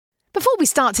we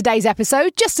start today's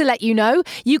episode, just to let you know,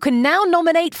 you can now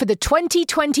nominate for the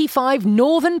 2025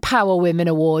 Northern Power Women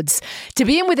Awards to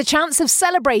be in with a chance of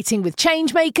celebrating with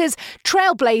changemakers,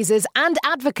 trailblazers and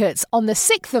advocates on the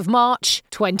 6th of March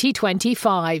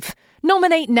 2025.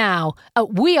 Nominate now at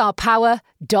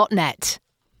wearepower.net.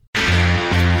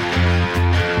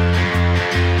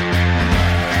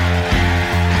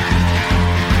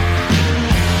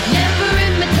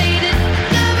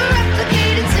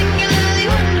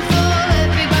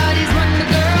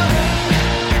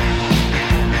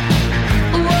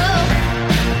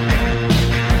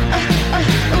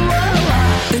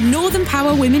 Northern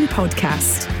Power Women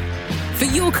podcast. For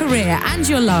your career and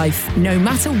your life, no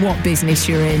matter what business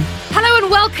you're in. Hello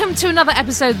and welcome to another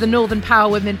episode of the Northern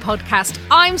Power Women podcast.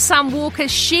 I'm Sam Walker,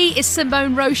 she is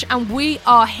Simone Roche, and we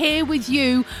are here with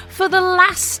you for the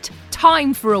last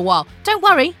time for a while. Don't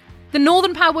worry, the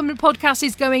Northern Power Women podcast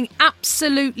is going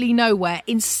absolutely nowhere.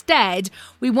 Instead,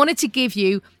 we wanted to give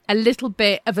you a little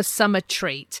bit of a summer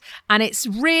treat. And it's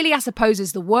really, I suppose,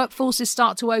 as the workforces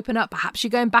start to open up, perhaps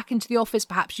you're going back into the office,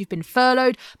 perhaps you've been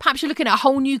furloughed, perhaps you're looking at a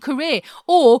whole new career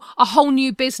or a whole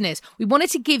new business. We wanted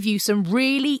to give you some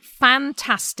really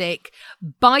fantastic,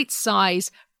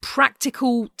 bite-sized,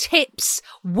 practical tips,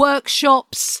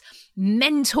 workshops,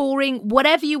 mentoring,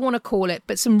 whatever you want to call it,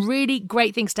 but some really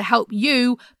great things to help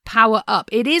you power up.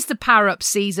 It is the power up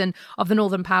season of the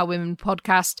Northern Power Women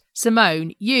podcast.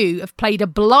 Simone, you have played a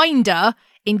blinder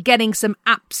in getting some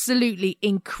absolutely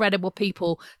incredible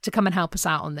people to come and help us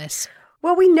out on this.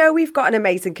 Well, we know we've got an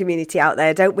amazing community out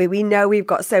there, don't we? We know we've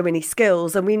got so many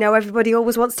skills and we know everybody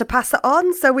always wants to pass it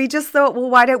on. So we just thought, well,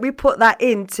 why don't we put that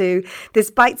into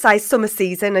this bite-sized summer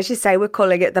season? As you say, we're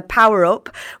calling it the Power Up.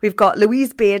 We've got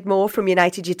Louise Beardmore from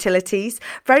United Utilities,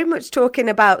 very much talking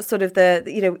about sort of the,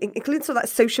 including sort of that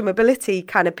social mobility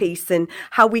kind of piece and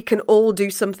how we can all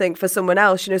do something for someone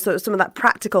else, sort of some of that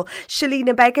practical.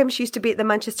 Shalina Begum, she used to be at the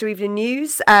Manchester Evening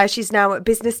News. She's now at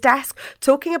Business Desk,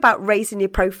 talking about raising your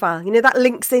profile. That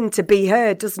links into Be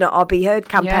Heard, doesn't it? Our Be Heard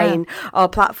campaign, our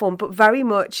platform, but very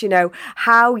much,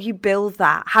 how you build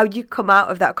that, how you come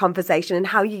out of that conversation and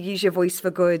how you use your voice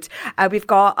for good. We've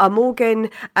got Morgan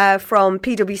from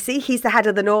PwC. He's the head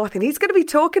of the North, and he's going to be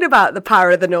talking about the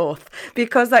power of the North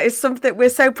because that is something we're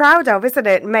so proud of, isn't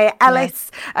it? Mayor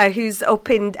Ellis, who's up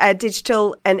in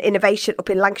digital and innovation up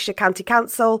in Lancashire County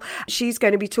Council. She's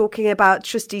going to be talking about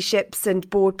trusteeships and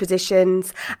board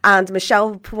positions. And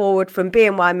Michelle Ford from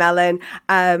BNY Mellon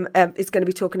is going to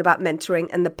be talking about mentoring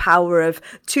and the power of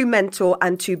to mentor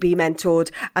and to be mentored.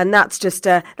 And that's just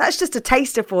a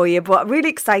taster for you, but really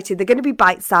excited. They're going to be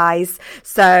bite-sized,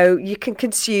 so you can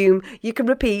consume, you can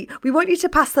repeat. We want you to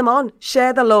pass them on,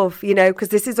 share the love, because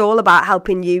this is all about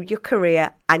helping you, your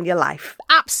career and your life.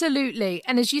 Absolutely.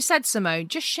 And as you said, Simone,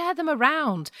 just share them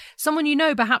around. Someone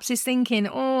perhaps is thinking,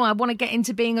 I want to get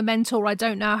into being a mentor, I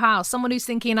don't know how. Someone who's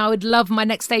thinking, I would love my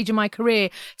next stage of my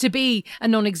career to be a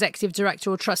non-executive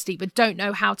director or trustee, but don't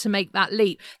know how to make that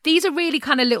leap. These are really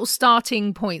kind of little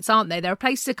starting points, aren't they? They're a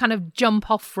place to kind of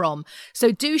jump off from.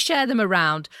 So do share them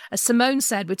around. As Simone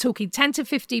said, we're talking 10 to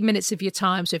 15 minutes of your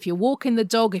time. So if you're walking the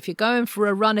dog, if you're going for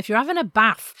a run, if you're having a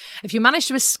bath, if you manage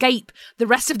to escape the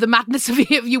rest of the madness of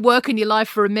your work and your life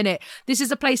for a minute, this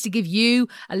is a place to give you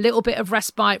a little bit of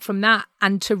respite from that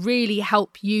and to really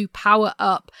help you power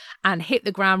up and hit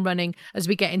the ground running as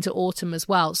we get into autumn as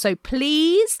well. So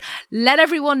please let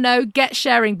everyone know, get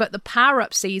sharing. But the Power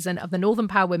Up season of the Northern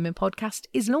Power Women podcast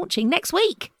is launching next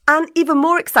week. And even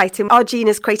more exciting, our Gene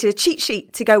has created a cheat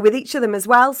sheet to go with each of them as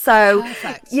well. So,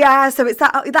 perfect. So it's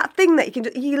that thing that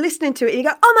you're listening to it and you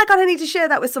go, oh my God, I need to share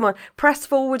that with someone. Press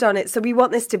forward on it. So we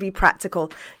want this to be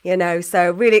practical,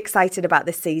 so really excited about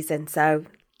this season. So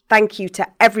thank you to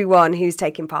everyone who's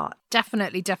taking part.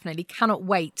 Definitely. Cannot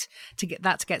wait to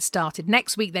get started.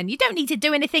 Next week, then. You don't need to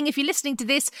do anything. If you're listening to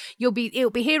this, it'll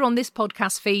be here on this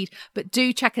podcast feed. But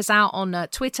do check us out on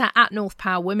Twitter at North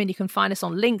Power Women. You can find us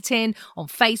on LinkedIn, on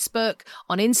Facebook,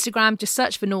 on Instagram. Just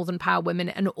search for Northern Power Women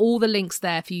and all the links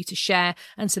there for you to share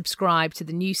and subscribe to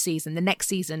the new season, the next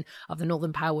season of the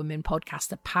Northern Power Women podcast,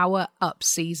 the Power Up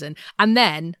season. And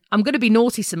then I'm going to be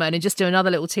naughty, Simone, and just do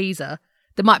another little teaser.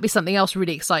 There might be something else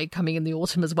really exciting coming in the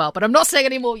autumn as well, but I'm not saying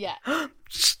any more yet.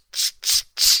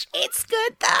 It's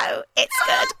good, though. It's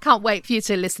good. Can't wait for you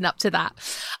to listen up to that.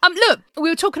 Look, we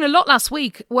were talking a lot last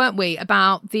week, weren't we,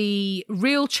 about the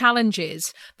real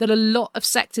challenges that a lot of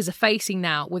sectors are facing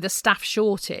now with a staff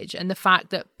shortage and the fact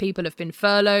that people have been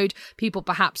furloughed, people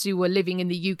perhaps who were living in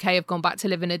the UK have gone back to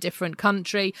live in a different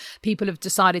country, people have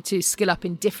decided to skill up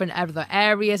in different other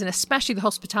areas, and especially the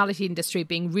hospitality industry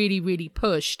being really, really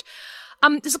pushed.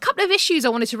 There's a couple of issues I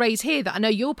wanted to raise here that I know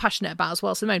you're passionate about as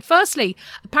well, Simone. Firstly,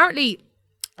 apparently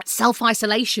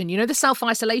self-isolation, the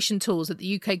self-isolation tools that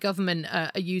the UK government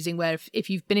are using, where if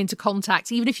you've been into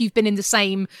contact, even if you've been in the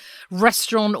same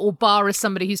restaurant or bar as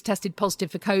somebody who's tested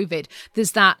positive for COVID,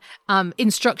 there's that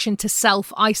instruction to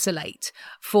self-isolate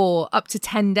for up to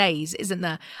 10 days, isn't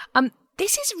there?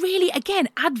 This is really, again,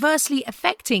 adversely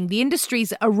affecting the industries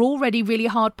that are already really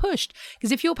hard pushed.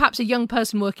 Because if you're perhaps a young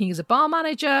person working as a bar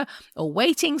manager or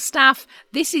waiting staff,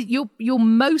 this is you're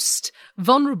most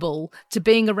vulnerable to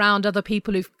being around other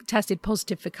people who've tested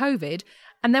positive for COVID.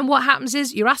 And then what happens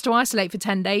is you're asked to isolate for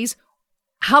 10 days.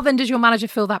 How then does your manager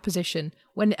fill that position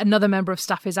when another member of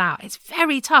staff is out? It's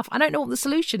very tough. I don't know what the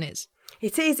solution is.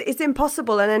 It is. It's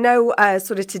impossible. And I know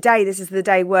sort of today, this is the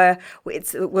day where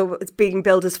it's being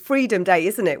billed as Freedom Day,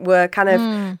 isn't it? Where kind of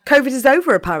COVID is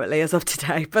over, apparently, as of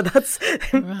today. But that's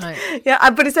right. Yeah,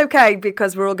 but it's okay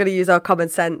because we're all going to use our common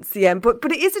sense. Yeah, but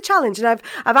it is a challenge. And I've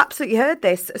absolutely heard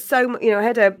this. So, I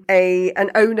had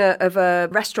an owner of a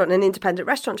restaurant, an independent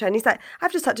restaurant chain. He's like,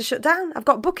 I've just had to shut down. I've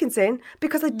got bookings in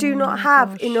because I do not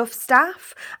have enough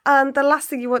staff. And the last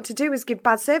thing you want to do is give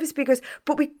bad service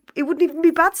it wouldn't even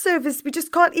be bad service. We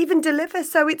just can't even deliver.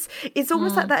 So it's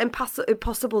almost like that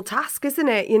impossible task, isn't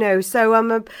it? So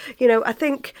I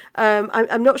think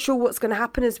I'm not sure what's going to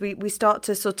happen as we start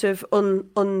to sort of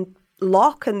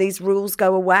unlock and these rules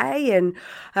go away and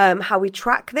how we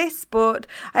track this. But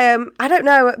I don't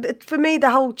know. For me,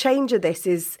 the whole change of this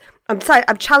is.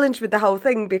 I'm challenged with the whole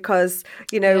thing because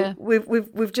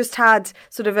we've just had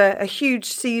sort of a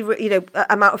huge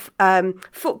amount of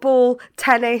football,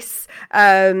 tennis,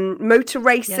 motor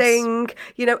racing,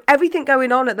 everything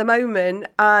going on at the moment,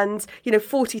 and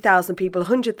 40,000 people,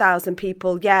 100,000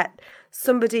 people, yet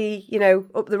somebody,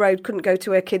 up the road couldn't go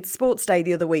to a kid's sports day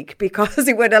the other week because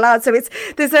he weren't allowed. So it's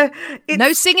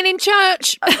no singing in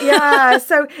church. Yeah.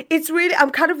 So it's really, I'm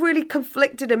kind of really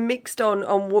conflicted and mixed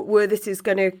on where this is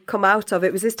going to come out of.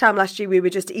 It was this time last year we were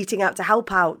just eating out to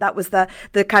help out. That was the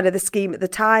kind of the scheme at the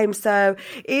time. So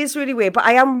it is really weird. But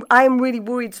I am really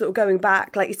worried sort of going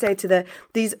back, like you say, to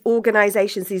these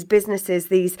organisations, these businesses,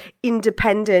 these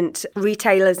independent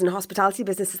retailers and hospitality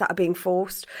businesses that are being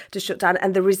forced to shut down.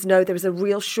 And there is a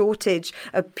real shortage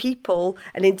of people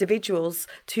and individuals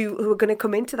who are going to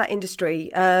come into that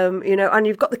industry, and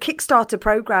you've got the Kickstarter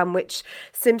program, which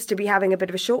seems to be having a bit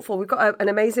of a shortfall. We've got an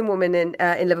amazing woman in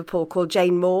Liverpool called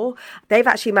Jane Moore. They've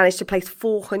actually managed to place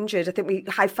 400. I think we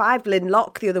high-fived Lynn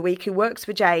Locke the other week, who works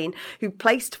for Jane, who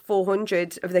placed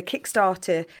 400 of the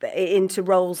Kickstarter into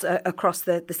roles across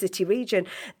the city region.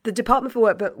 The Department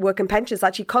for Work and Pensions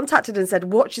actually contacted and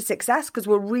said, watch your success, because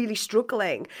we're really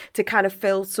struggling to kind of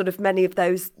fill sort of many of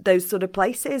those sort of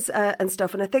places and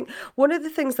stuff. And I think one of the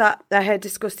things that I heard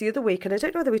discussed the other week, and I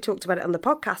don't know whether we talked about it on the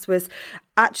podcast, was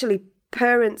actually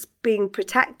parents being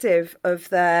protective of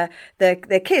their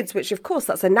kids, which of course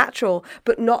that's a natural,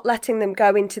 but not letting them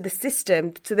go into the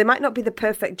system. So they might not be the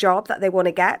perfect job that they want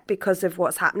to get because of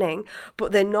what's happening,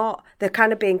 but they're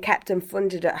kind of being kept and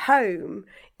funded at home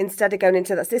instead of going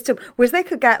into that system. Whereas they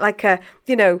could get like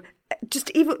just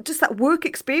that work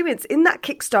experience in that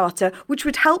Kickstarter, which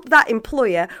would help that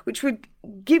employer, which would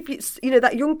give you,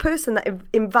 that young person that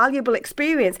invaluable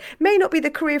experience. May not be the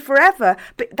career forever,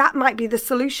 but that might be the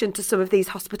solution to some of these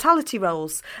hospitality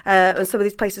roles and some of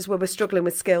these places where we're struggling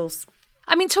with skills.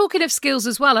 I mean, talking of skills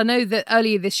as well, I know that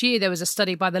earlier this year there was a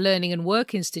study by the Learning and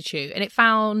Work Institute, and it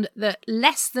found that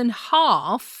less than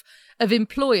half of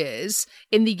employers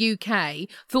in the UK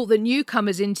thought that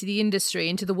newcomers into the industry,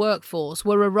 into the workforce,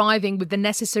 were arriving with the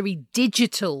necessary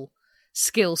digital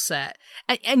skill set.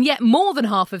 And yet more than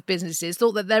half of businesses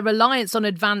thought that their reliance on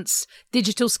advanced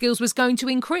digital skills was going to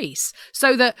increase.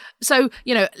 So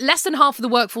less than half of the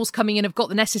workforce coming in have got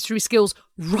the necessary skills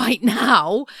right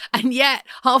now. And yet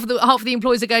half of the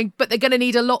employees are going, but they're going to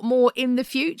need a lot more in the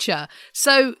future.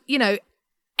 So,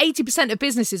 80% of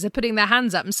businesses are putting their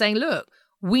hands up and saying, look,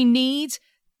 we need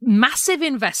massive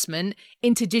investment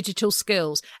into digital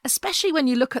skills, especially when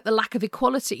you look at the lack of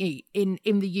equality in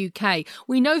the UK.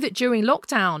 We know that during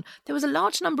lockdown, there was a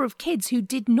large number of kids who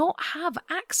did not have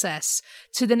access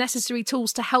to the necessary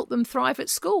tools to help them thrive at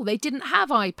school. They didn't have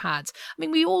iPads. I mean,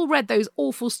 we all read those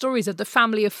awful stories of the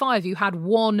family of 5 who had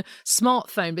one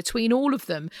smartphone between all of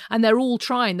them, and they're all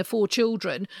trying, the 4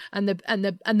 children and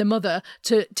the mother,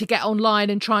 to get online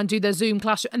and try and do their Zoom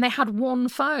classroom, and they had one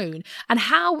phone. And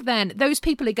how then those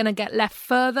people are going to get left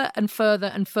further and further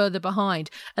and further behind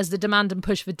as the demand and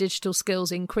push for digital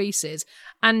skills increases.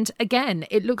 And again,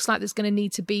 it looks like there's going to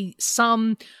need to be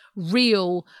some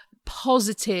real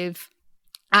positive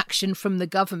action from the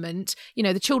government.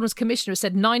 The Children's Commissioner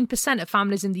said 9% of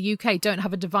families in the UK don't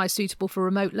have a device suitable for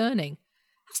remote learning.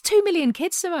 That's 2 million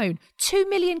kids, Simone. 2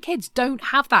 million kids don't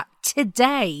have that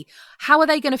today. How are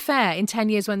they going to fare in 10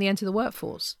 years when they enter the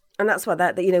workforce? And that's why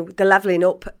the levelling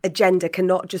up agenda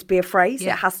cannot just be a phrase.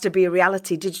 Yeah. It has to be a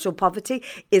reality. Digital poverty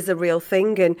is a real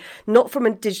thing. And not from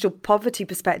a digital poverty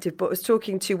perspective, but I was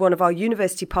talking to one of our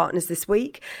university partners this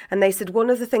week, and they said one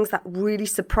of the things that really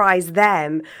surprised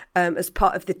them as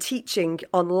part of the teaching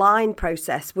online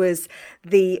process was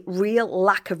the real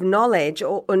lack of knowledge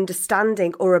or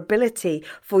understanding or ability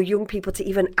for young people to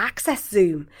even access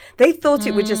Zoom. They thought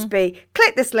it would just be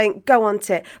click this link, go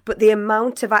onto it. But the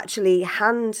amount of actually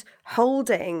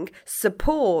hand-holding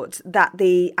support that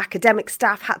the academic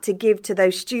staff had to give to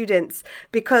those students,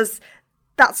 because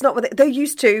that's not what they're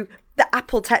used to. The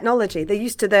Apple technology, they're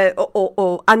used to the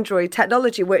or Android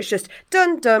technology, where it's just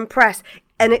done, press,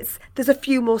 and there's a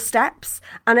few more steps,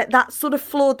 and that sort of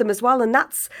floored them as well. And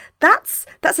that's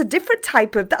a different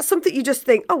type of, that's something you just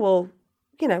think, oh well,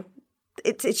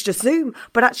 it's just Zoom,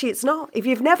 but actually it's not. If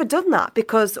you've never done that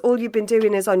because all you've been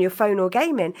doing is on your phone or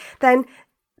gaming, then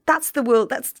that's the world,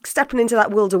 that's stepping into that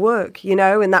world of work,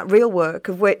 and that real work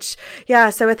of which,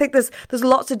 so I think there's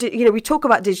lots of, we talk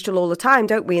about digital all the time,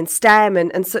 don't we, in STEM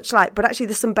and such like, but actually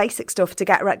there's some basic stuff to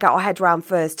get our head around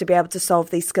first to be able to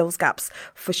solve these skills gaps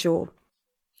for sure.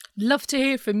 Love to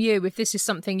hear from you if this is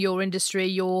something your industry,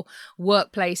 your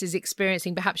workplace is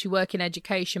experiencing. Perhaps you work in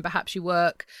education, perhaps you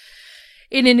work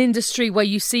in an industry where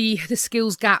you see the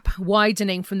skills gap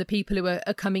widening from the people who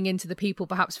are coming into the people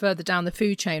perhaps further down the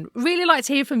food chain. Really like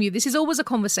to hear from you. This is always a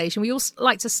conversation. We also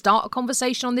like to start a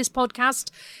conversation on this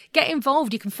podcast. Get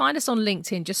involved. You can find us on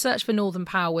LinkedIn. Just search for Northern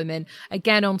Power Women.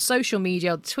 Again, on social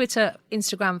media, Twitter,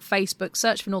 Instagram, Facebook,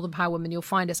 search for Northern Power Women. You'll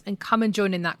find us and come and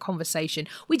join in that conversation.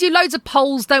 We do loads of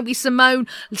polls, don't we, Simone?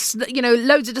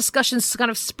 Loads of discussions kind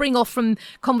of spring off from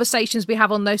conversations we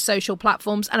have on those social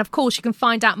platforms. And of course, you can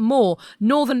find out more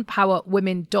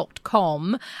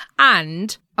northernpowerwomen.com,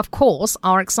 and of course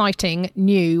our exciting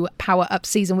new Power Up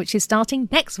season, which is starting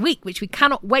next week, which we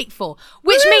cannot wait for,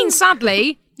 which means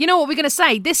sadly, you know what we're going to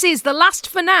say, this is the last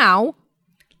for now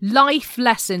life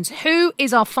lessons. Who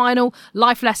is our final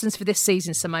life lessons for this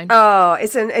season, Simone? Oh,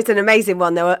 it's an amazing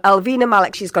one though. Alvina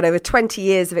Malik, she's got over 20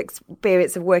 years of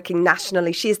experience of working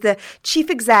nationally. She's the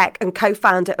chief exec and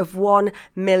co-founder of 1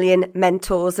 Million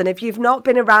Mentors. And if you've not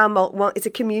been around, it's a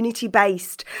community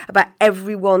based about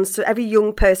everyone. So every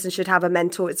young person should have a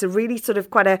mentor. It's a really sort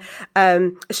of quite a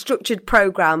structured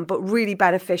program, but really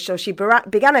beneficial. She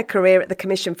began her career at the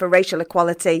Commission for Racial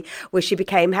Equality, where she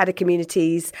became head of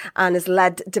communities and has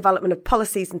led development of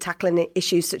policies and tackling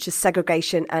issues such as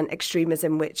segregation and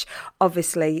extremism, which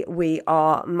obviously we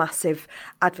are massive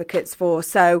advocates for.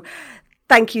 So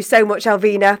thank you so much,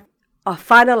 Alvina. Our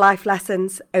final life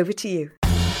lessons, over to you.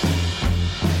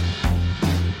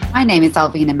 My name is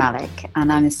Alvina Malik,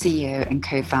 and I'm the CEO and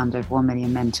co-founder of 1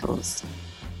 Million Mentors.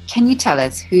 Can you tell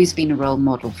us who's been a role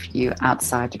model for you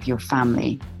outside of your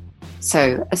family?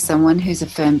 So, as someone who's a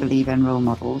firm believer in role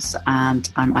models, and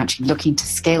I'm actually looking to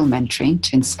scale mentoring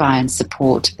to inspire and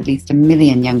support at least 1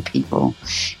 million young people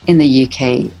in the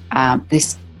UK,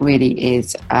 this really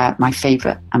is my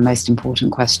favourite and most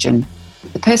important question.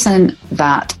 The person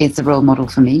that is the role model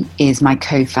for me is my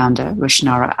co-founder,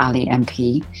 Rushanara Ali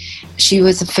MP. She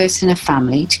was the first in her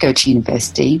family to go to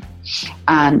university,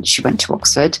 and she went to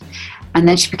Oxford, and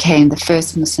then she became the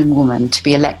first Muslim woman to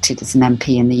be elected as an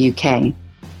MP in the UK.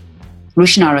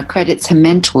 Rushanara credits her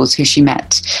mentors who she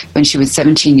met when she was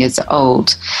 17 years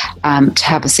old to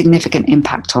have a significant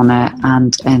impact on her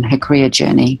and in her career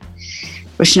journey.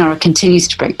 Rushanara continues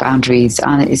to break boundaries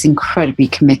and is incredibly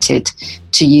committed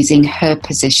to using her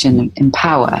position in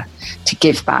power to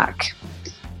give back.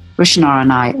 Rushanara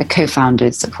and I are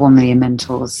co-founders of 1 Million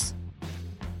Mentors.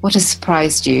 What has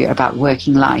surprised you about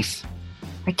working life?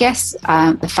 I guess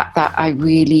the fact that I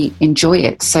really enjoy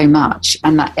it so much,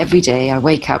 and that every day I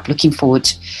wake up looking forward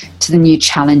to the new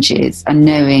challenges and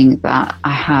knowing that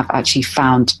I have actually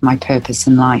found my purpose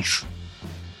in life.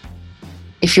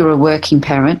 If you're a working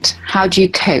parent, how do you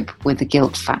cope with the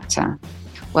guilt factor?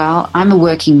 Well, I'm a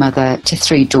working mother to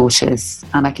 3 daughters,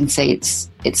 and I can say it's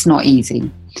not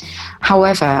easy.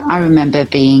 However, I remember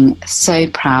being so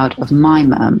proud of my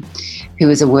mum, who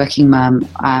was a working mum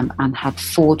and had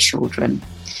 4 children.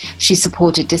 She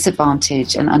supported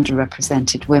disadvantaged and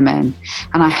underrepresented women,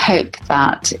 and I hope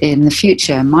that in the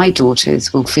future my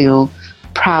daughters will feel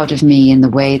proud of me in the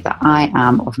way that I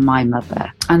am of my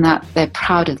mother, and that they're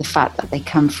proud of the fact that they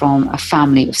come from a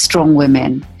family of strong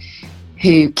women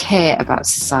who care about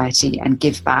society and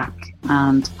give back,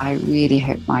 and I really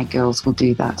hope my girls will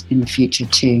do that in the future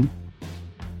too.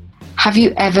 Have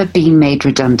you ever been made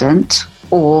redundant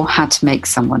or had to make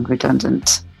someone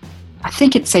redundant? I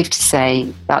think it's safe to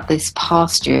say that this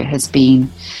past year has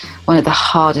been one of the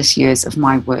hardest years of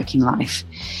my working life,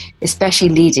 especially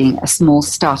leading a small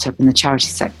startup in the charity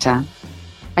sector.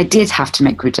 I did have to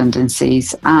make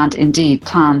redundancies and indeed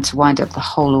plan to wind up the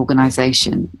whole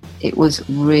organisation. It was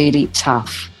really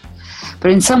tough.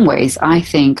 But in some ways, I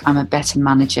think I'm a better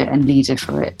manager and leader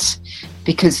for it,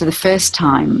 because for the first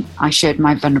time, I showed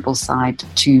my vulnerable side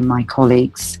to my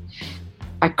colleagues.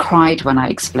 I cried when I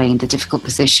explained the difficult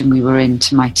position we were in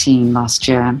to my team last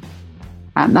year.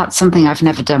 That's something I've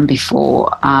never done before.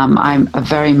 I'm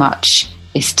very much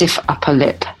a stiff upper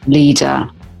lip leader.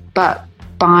 But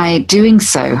by doing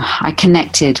so, I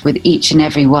connected with each and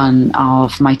every one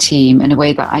of my team in a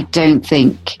way that I don't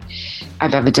think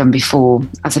I've ever done before.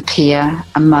 As a peer,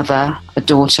 a mother, a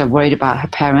daughter worried about her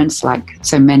parents, like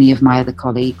so many of my other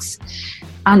colleagues,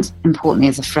 and importantly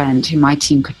as a friend who my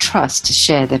team could trust to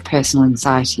share their personal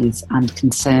anxieties and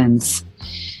concerns.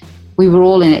 We were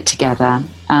all in it together,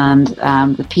 and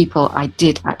the people I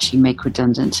did actually make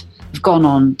redundant have gone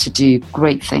on to do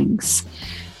great things.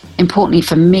 Importantly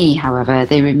for me, however,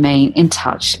 they remain in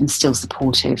touch and still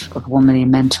supportive of 1 Million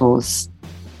Mentors.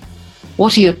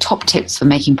 What are your top tips for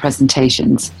making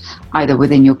presentations, either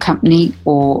within your company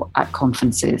or at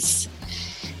conferences?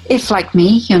 If, like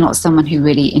me, you're not someone who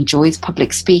really enjoys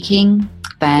public speaking,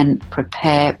 then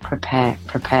prepare.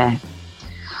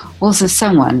 Also,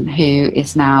 someone who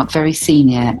is now very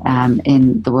senior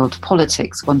in the world of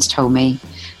politics once told me,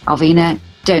 Alvina,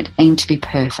 don't aim to be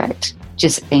perfect,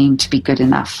 just aim to be good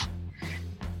enough.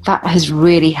 That has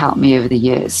really helped me over the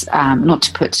years, not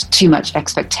to put too much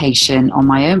expectation on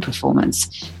my own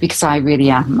performance, because I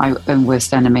really am my own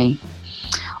worst enemy.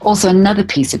 Also, another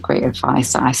piece of great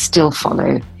advice that I still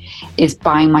follow is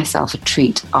buying myself a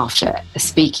treat after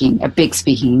a big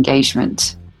speaking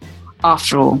engagement.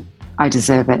 After all, I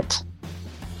deserve it.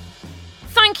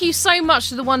 Thank you so much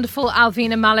to the wonderful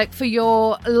Alvina Malik for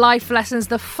your life lessons,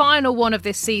 the final one of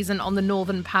this season on the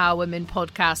Northern Power Women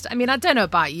podcast. I mean, I don't know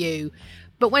about you,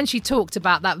 but when she talked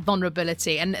about that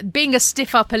vulnerability and being a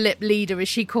stiff upper lip leader, as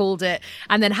she called it,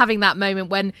 and then having that moment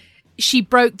when she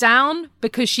broke down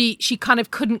because she kind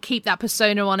of couldn't keep that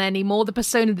persona on anymore, the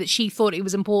persona that she thought it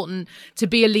was important to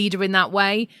be a leader in that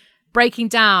way, breaking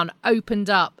down opened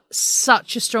up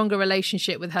such a stronger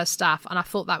relationship with her staff. And I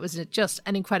thought that was just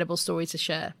an incredible story to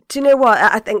share. Do you know what?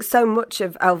 I think so much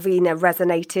of Alvina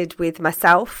resonated with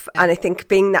myself. And I think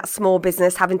being that small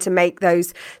business, having to make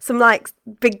some like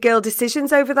big girl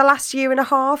decisions over the last year and a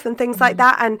half and things like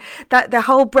that. And that the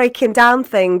whole breaking down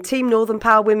thing, Team Northern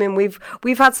Power Women, we've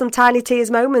had some tiny tears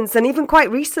moments, and even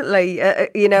quite recently,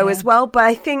 as well. But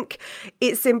I think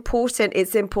it's important.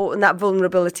 It's important, that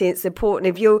vulnerability. It's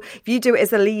important. If you do it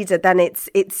as a leader, then it's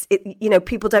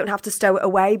people don't have to stow it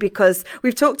away, because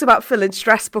we've talked about filling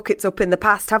stress buckets up in the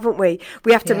past, haven't we?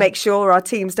 We have to make sure our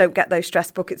teams don't get those stress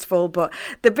buckets full. But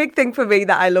the big thing for me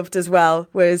that I loved as well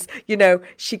was,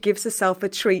 she gives herself a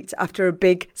treat after a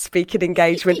big speaking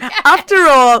engagement. After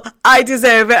all, I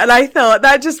deserve it. And I thought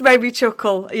that just made me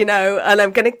chuckle, and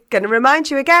I'm going to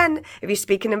remind you again, if you're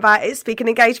speaking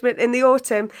engagement in the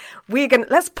autumn,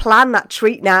 let's plan that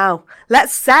treat now.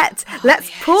 Let's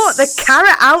put the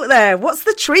carrot out there. What's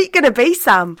the treat going to be,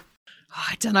 Sam?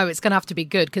 I don't know. It's going to have to be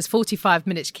good, because 45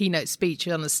 minutes keynote speech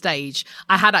on the stage.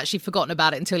 I had actually forgotten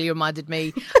about it until you reminded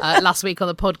me last week on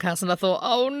the podcast, and I thought,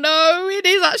 oh no, it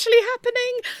is actually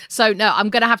happening. So no, I'm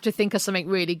going to have to think of something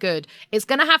really good. It's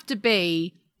going to have to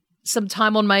be some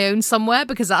time on my own somewhere,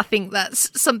 because I think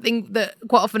that's something that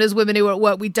quite often as women who are at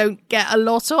work, we don't get a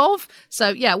lot of. So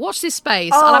yeah, watch this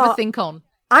space. I'll have a think on.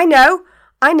 I know.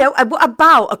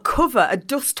 About a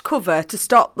dust cover to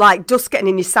stop like dust getting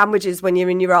in your sandwiches when you're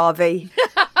in your RV.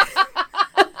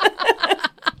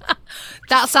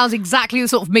 That sounds exactly the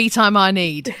sort of me time I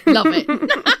need. Love it.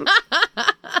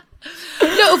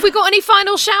 Look, have we got any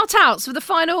final shout outs for the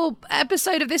final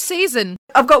episode of this season?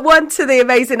 I've got one to the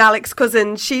amazing Alex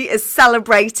Cousins. She is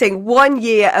celebrating 1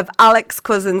 year of Alex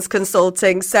Cousins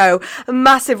Consulting. So a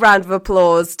massive round of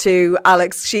applause to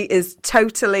Alex. She is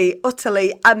totally,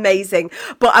 utterly amazing.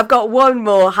 But I've got one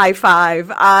more high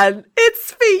five, and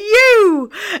it's for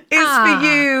you. For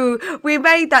you. We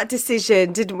made that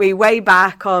decision, didn't we, way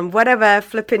back on whatever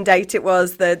flipping date it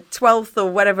was, the 12th or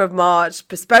whatever of March,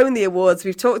 postpone the awards.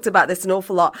 We've talked about this an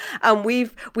awful lot. And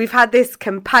we've had this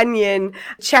companion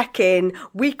check-in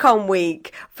week on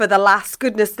week for the last,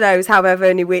 goodness knows, however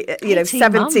many weeks,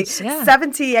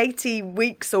 70, 80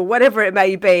 weeks or whatever it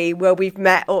may be, where we've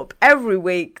met up every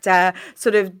week to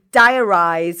sort of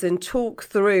diarise and talk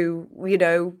through,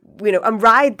 and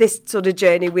ride this sort of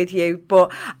journey with you.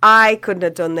 But I couldn't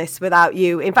have done this without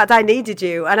you. In fact, I needed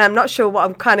you, and I'm not sure what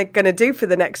I'm kind of going to do for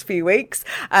the next few weeks.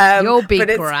 You'll be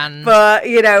grand. But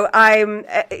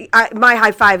my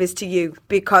high five is to you,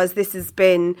 because this has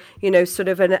been, sort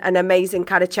of an amazing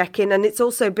kind of check-in, and it's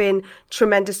also been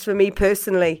tremendous for me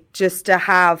personally, just to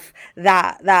have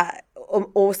that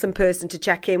awesome person to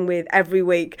check in with every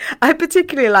week. I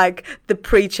particularly like the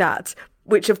pre-chat,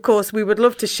 which of course we would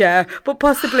love to share, but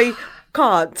possibly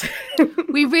can't.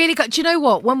 We really got, do you know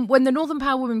what, when the Northern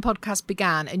Power Women podcast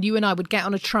began, and you and I would get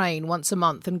on a train once a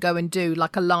month and go and do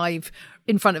like a live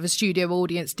in front of a studio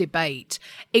audience debate,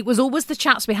 it was always the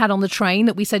chats we had on the train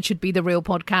that we said should be the real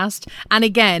podcast. And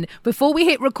again, before we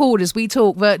hit record, as we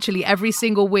talk virtually every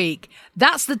single week,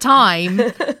 that's the time.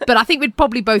 But I think we'd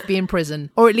probably both be in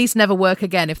prison, or at least never work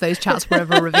again if those chats were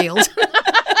ever revealed.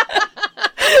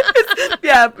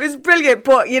 Yeah, it's brilliant.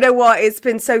 But you know what? It's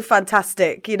been so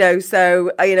fantastic,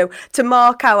 So, to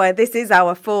mark this is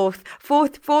our fourth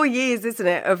 4 years, isn't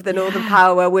it, of the Northern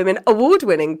Power Women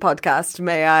award-winning podcast,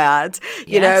 may I add.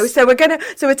 Yes. So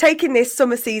we're taking this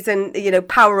summer season,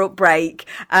 power up break,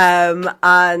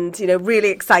 and, really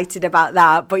excited about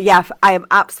that. But yeah, I am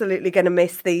absolutely going to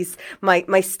miss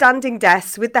my standing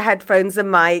desks with the headphones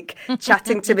and mic,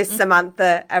 chatting to Miss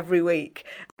Samantha every week.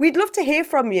 We'd love to hear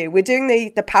from you. We're doing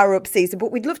the Power Up season,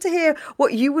 but we'd love to hear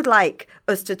what you would like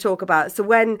us to talk about. So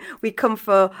when we come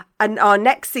for our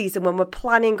next season, when we're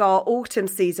planning our autumn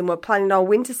season, we're planning our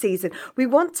winter season, we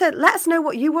want to let us know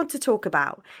what you want to talk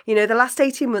about. The last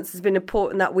 18 months has been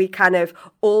important that we kind of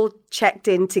all checked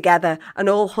in together and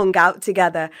all hung out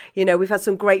together. We've had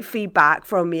some great feedback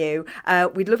from you.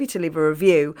 We'd love you to leave a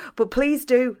review, but please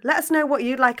do let us know what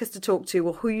you'd like us to talk to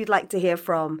or who you'd like to hear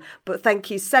from. But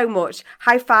thank you so much.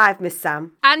 High five, Miss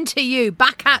Sam. And to you,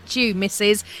 back at you,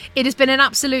 Mrs. It has been an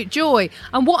absolute joy,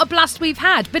 and what a blast we've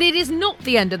had. But it is not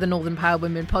the end of the Northern Power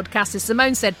Women podcast. As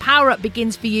Simone said, Power Up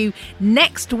begins for you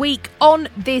next week on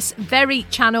this very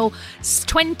channel.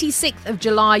 26th of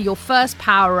July, your first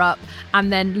Power Up,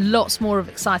 and then lots more of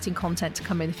exciting content to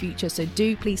come in the future. So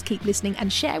do please keep listening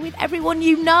and share with everyone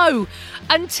you know.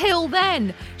 Until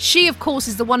then, she, of course,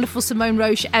 is the wonderful Simone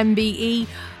Roche, MBE.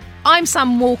 I'm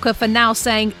Sam Walker, for now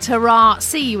saying ta-ra,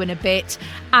 see you in a bit.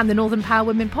 And the Northern Power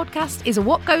Women podcast is a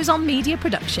What Goes On media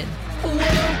production.